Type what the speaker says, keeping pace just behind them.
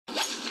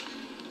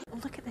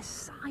look at the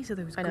size of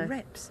those I know.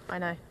 grips. I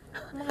know.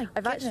 My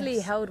I've actually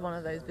goodness. held one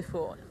of those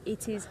before.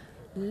 It is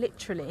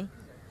literally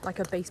like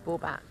a baseball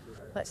bat.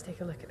 Let's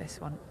take a look at this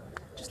one.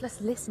 Just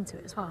let's listen to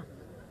it as well.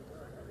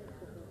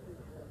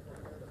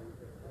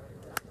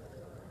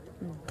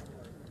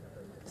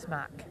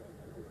 Smack.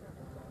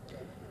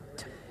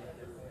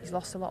 He's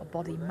lost a lot of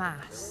body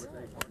mass.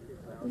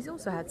 He's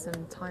also had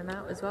some time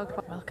out as well.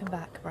 Welcome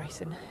back,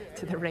 Bryson,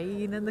 to the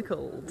rain and the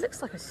cold. It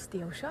looks like a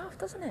steel shaft,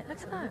 doesn't it?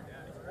 Look at that.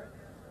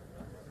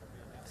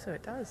 So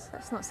it does.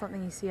 That's not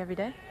something you see every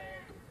day.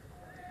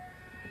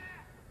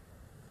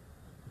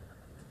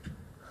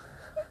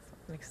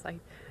 An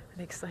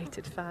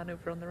excited fan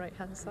over on the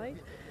right-hand side.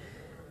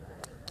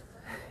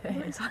 I'm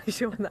not entirely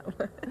sure what that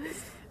was.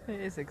 It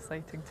is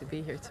exciting to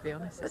be here, to be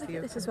honest. But It's look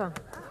at the this as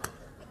open.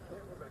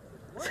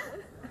 well.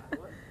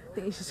 I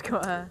think he's just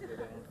got a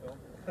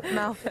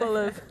mouthful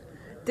of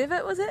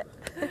divot, was it?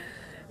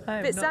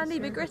 I'm Bit not sandy,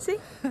 sure. bit gritty.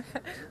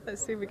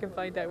 Let's see if we can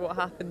find out what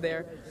happened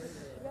there.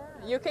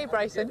 You okay,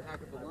 Bryson?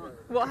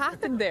 What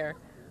happened there?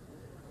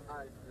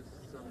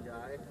 Some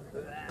guy.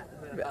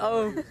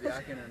 Oh,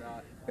 Yakking or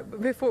not.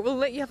 before we'll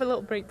let you have a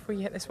little break before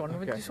you hit this one.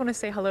 We Okay. just want to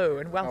say hello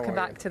and welcome How are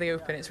back you? to the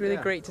Open. It's really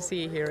Yeah. great to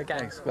see you here again.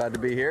 Thanks. Glad to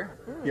be here.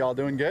 Y'all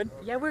doing good?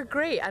 Yeah, we're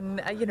great,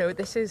 and you know,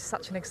 this is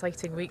such an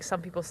exciting week.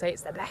 Some people say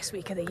it's the best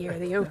week of the year,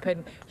 the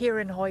Open here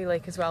in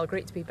Hoylake as well.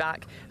 Great to be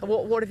back. And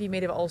what have you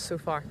made of it all so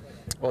far?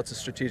 Well, it's a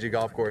strategic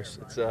golf course.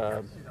 It's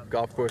a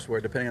golf course where,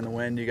 depending on the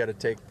wind, you got to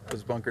take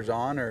those bunkers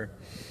on or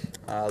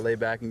lay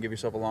back and give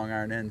yourself a long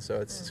iron in.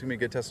 So it's going to be a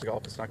good test of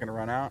golf. It's not going to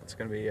run out. It's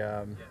going to be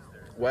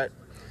wet,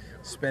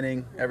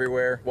 spinning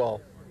everywhere.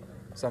 Well,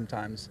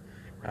 sometimes.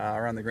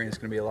 Around the green, it's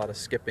going to be a lot of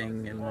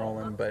skipping and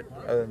rolling, but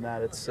other than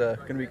that, it's going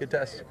to be a good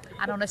test.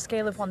 And on a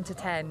scale of 1 to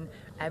 10,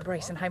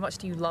 Bryson, how much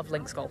do you love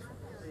links golf?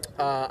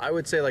 I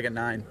would say like a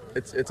 9.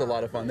 It's a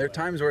lot of fun. There are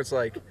times where it's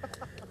like,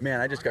 man,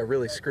 I just got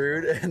really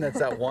screwed, and that's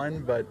that one.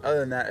 But other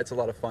than that, it's a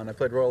lot of fun. I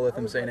played Royal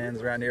Lytham St.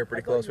 Anne's around here,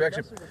 pretty close. We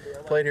actually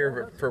played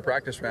here for a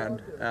practice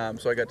round,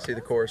 so I got to see the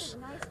course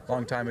a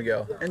long time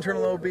ago.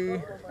 Internal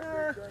OB,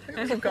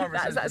 some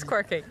conversations. That's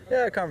quirky.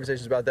 Yeah,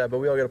 conversations about that, but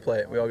we all got to play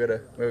it. We all got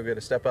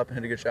to step up and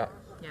hit a good shot.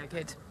 Yeah,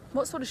 good.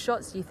 What sort of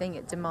shots do you think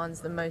it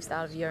demands the most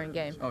out of your own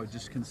game? Oh,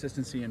 just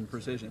consistency and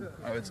precision.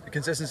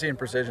 Consistency and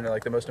precision are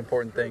like the most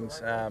important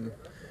things.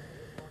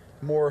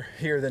 More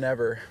here than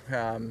ever.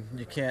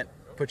 You can't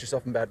put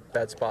yourself in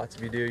bad spots.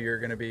 If you do, you're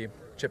going to be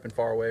chipping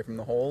far away from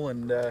the hole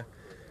and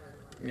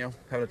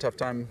having a tough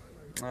time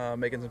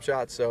making some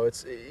shots. So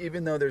it's,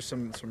 even though there's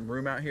some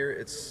room out here,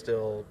 it's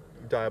still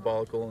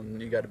diabolical, and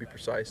you got to be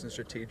precise and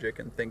strategic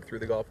and think through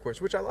the golf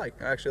course, which I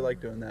like. I actually like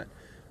doing that.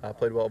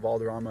 Played well at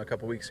Valderrama a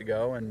couple weeks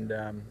ago, and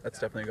that's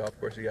definitely a golf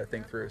course you got to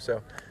think through.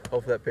 So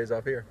hopefully that pays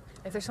off here.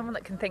 If there's someone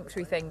that can think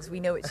through things,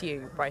 we know it's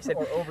you, Bryson.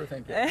 Or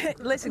overthink it.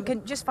 Listen,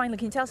 can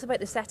you tell us about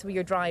the setup of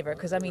your driver?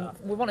 Because I mean,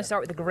 we want to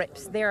start with the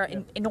grips. They're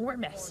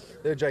enormous.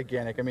 They're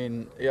gigantic. I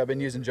mean, yeah, I've been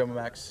using DeChambeau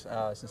Max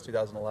since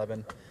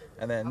 2011,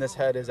 and then this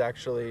head is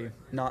actually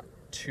not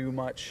too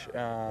much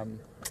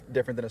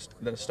different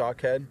than a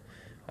stock head,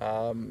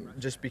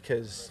 just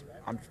because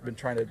I've been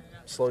trying to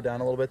slow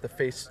down a little bit. The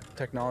face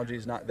technology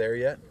is not there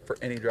yet for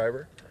any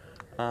driver.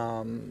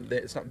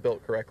 It's not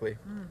built correctly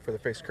for the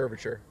face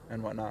curvature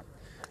and whatnot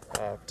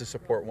to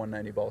support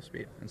 190 ball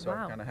speed, and so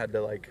Wow. I kind of had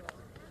to like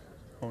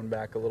hone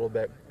back a little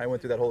bit. I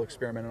went through that whole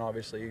experiment, and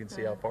obviously you can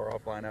see how far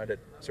offline I did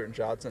certain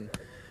shots, and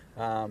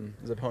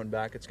as I've honed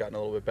back, it's gotten a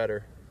little bit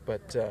better.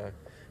 But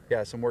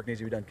yeah, some work needs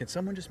to be done. Can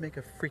someone just make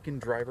a freaking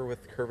driver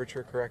with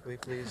curvature correctly,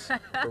 please,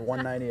 for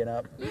 190 and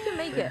up? You can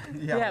make it.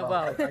 Yeah,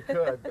 well. I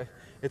could.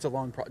 It's a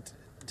long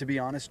to be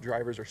honest,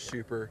 drivers are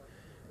super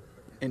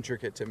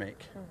intricate to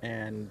make,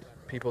 and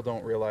people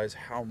don't realize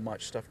how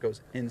much stuff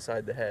goes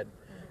inside the head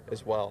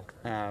as well.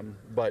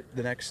 But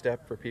the next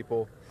step for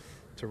people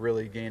to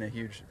really gain a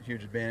huge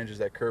advantage is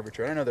that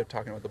curvature. And I know they're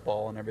talking about the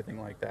ball and everything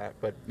like that,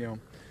 but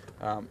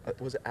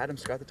was it Adam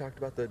Scott that talked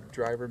about the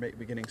driver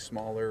getting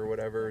smaller or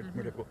whatever,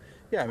 more difficult?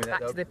 Yeah, I mean,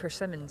 Back to the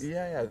persimmons.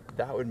 yeah,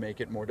 that would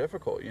make it more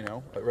difficult,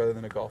 rather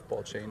than a golf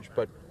ball change.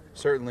 But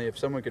certainly, if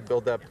someone could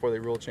build that before they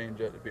rule change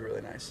it, it'd be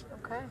really nice.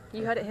 Okay,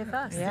 you heard it here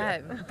first. Yeah,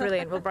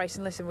 brilliant. Well,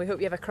 Bryson, listen, we hope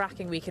you have a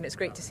cracking week, and it's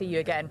great to see you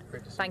again.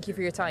 Thank you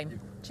for your time.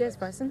 Cheers,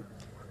 Bryson.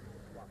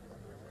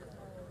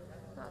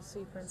 That's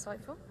super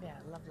insightful. Yeah,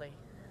 lovely.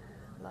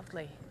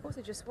 Lovely.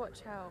 Also, just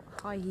watch how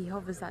high he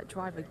hovers that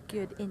driver,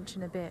 good inch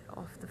and a bit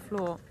off the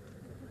floor.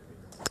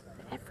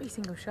 For every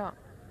single shot.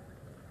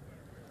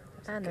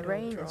 And the good old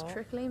rain is draw.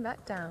 trickling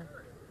back down.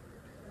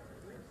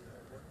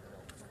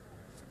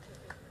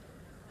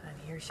 And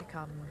here she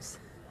comes.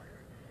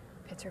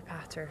 Pitter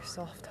patter,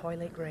 soft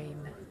Hoylake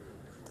rain.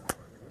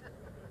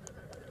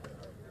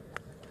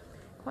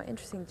 Quite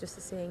interesting just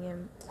to seeing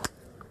him.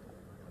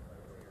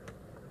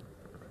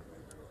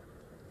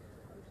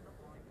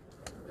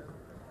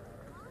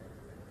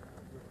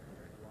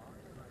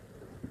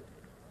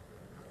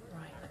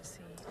 Right, let's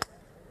see.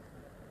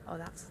 Oh,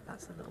 that's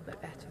a little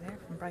bit better there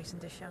from Bryson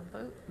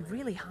DeChambeau.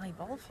 Really high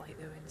ball flight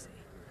though, isn't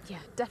he? Yeah,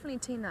 definitely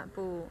teeing that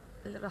ball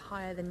a little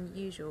higher than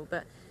usual,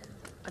 but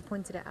I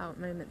pointed it out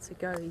moments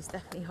ago. He's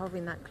definitely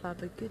hovering that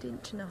club a good 1.5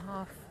 inches.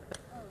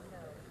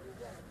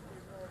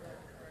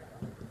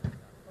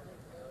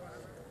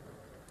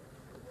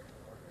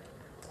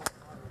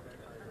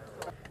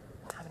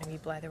 Having a wee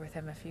blether with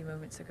him a few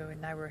moments ago,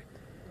 and now we're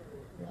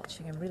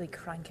watching him really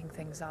cranking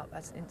things up,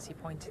 as Incy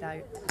pointed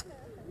out,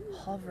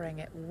 hovering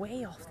it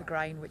way off the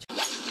ground, which